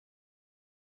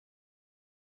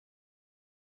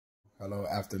Hello,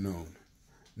 afternoon.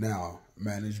 Now,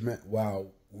 management,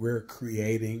 while we're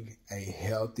creating a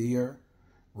healthier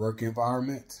work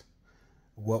environment,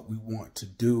 what we want to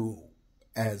do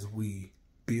as we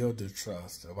build the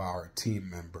trust of our team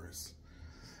members,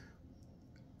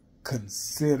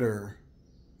 consider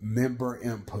member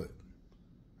input,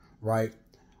 right?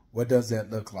 What does that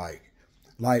look like?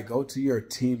 Like, go to your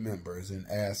team members and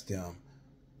ask them,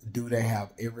 do they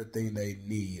have everything they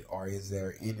need, or is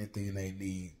there anything they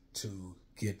need to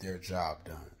get their job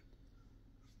done?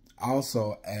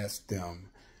 Also ask them,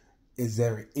 is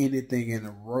there anything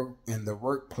in the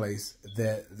workplace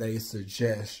that they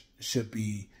suggest should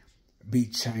be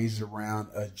changed around,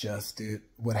 adjusted,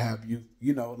 what have you?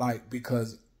 You know, like,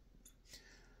 because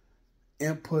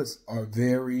inputs are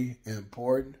very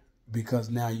important, because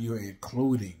now you're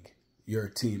including your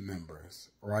team members,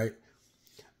 right?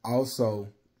 Also,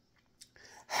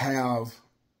 have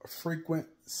frequent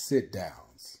sit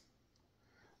downs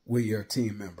with your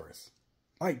team members.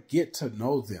 Like, get to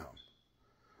know them.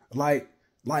 Like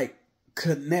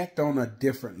connect on a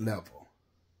different level.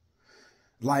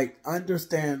 Like,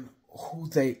 understand who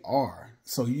they are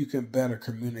so you can better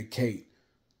communicate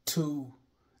to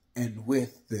and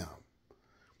with them,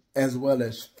 as well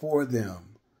as for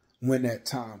them when that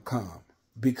time comes,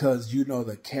 because you know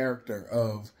the character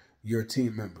of your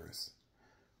team members.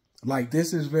 Like,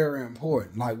 this is very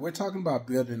important. Like, we're talking about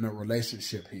building a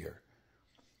relationship here.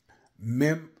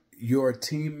 Your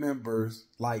team members,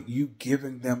 like, you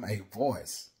giving them a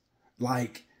voice.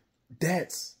 Like,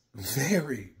 that's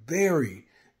very, very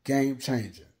game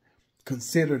changing.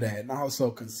 Consider that. And also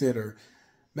consider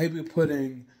maybe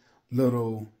putting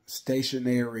little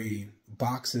stationary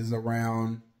boxes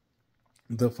around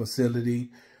the facility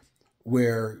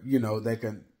where, you know, they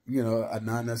can, you know,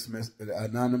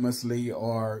 anonymously,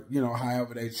 or, you know,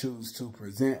 however they choose to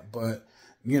present, but,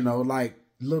 you know, like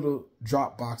little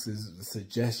drop boxes,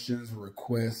 suggestions,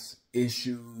 requests,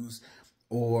 issues,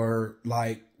 or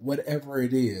like whatever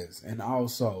it is. And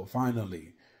also,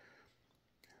 finally,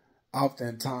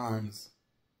 oftentimes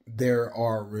there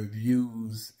are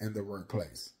reviews in the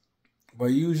workplace,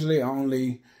 but usually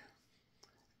only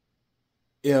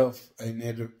if an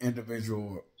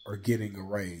individual are getting a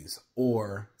raise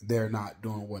or they're not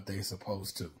doing what they're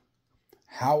supposed to.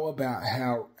 How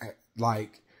about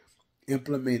like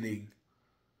implementing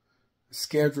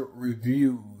scheduled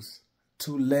reviews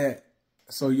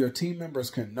so your team members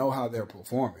can know how they're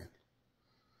performing?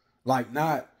 Like,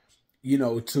 not, you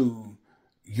know,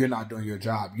 you're not doing your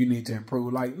job, you need to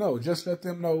improve. Like, no, just let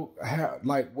them know how,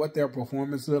 like, what their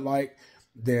performance look like,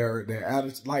 their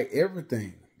attitude, like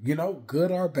everything, you know, good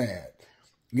or bad.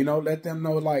 You know, let them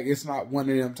know, like, it's not one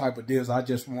of them type of deals. I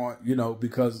just want, you know,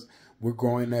 because we're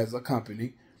growing as a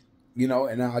company, you know,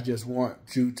 and I just want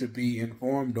you to be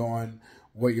informed on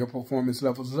what your performance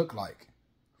levels look like,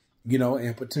 you know,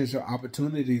 and potential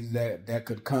opportunities that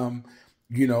could come,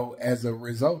 you know, as a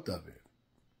result of it.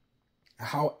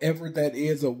 However that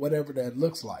is, or whatever that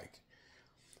looks like.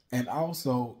 And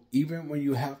also, even when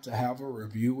you have to have a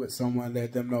review with someone,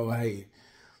 let them know, hey,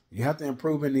 you have to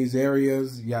improve in these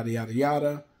areas, yada, yada,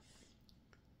 yada.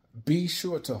 Be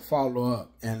sure to follow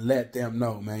up and let them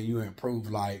know, man, you improve.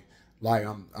 Like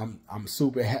I'm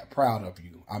super proud of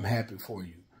you. I'm happy for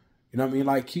you. You know what I mean?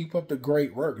 Like, keep up the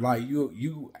great work. Like,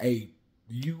 you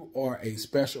are a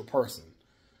special person.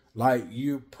 Like,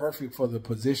 you're perfect for the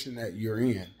position that you're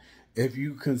in. If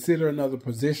you consider another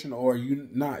position, or you're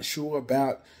not sure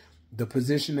about the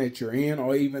position that you're in,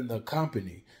 or even the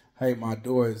company, hey, my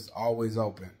door is always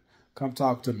open. Come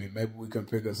talk to me. Maybe we can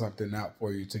figure something out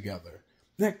for you together.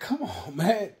 Now, come on,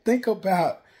 man. Think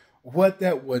about what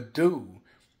that would do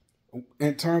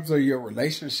in terms of your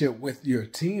relationship with your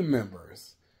team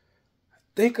members.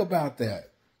 Think about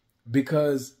that,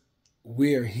 because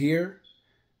we're here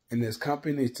in this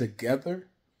company together.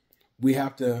 We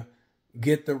have to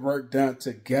get the work done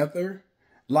together.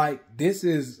 Like, this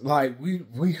is like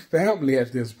we family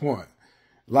at this point.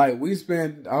 Like, we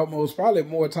spend almost probably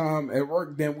more time at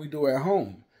work than we do at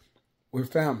home. We're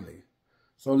family.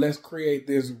 So let's create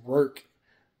this work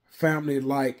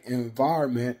family-like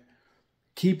environment,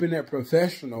 keeping it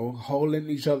professional, holding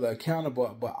each other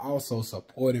accountable, but also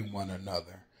supporting one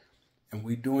another. And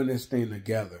we're doing this thing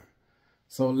together.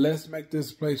 So let's make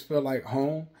this place feel like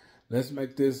home. Let's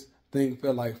make this thing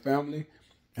feel like family.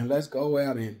 And let's go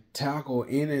out and tackle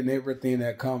any and everything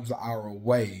that comes our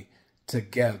way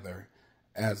together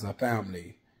as a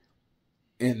family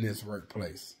in this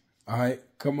workplace. All right,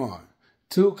 come on.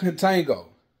 Two can tango.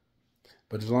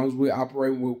 But as long as we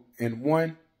operate in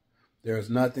one,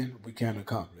 there's nothing we can't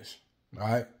accomplish. All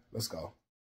right, let's go.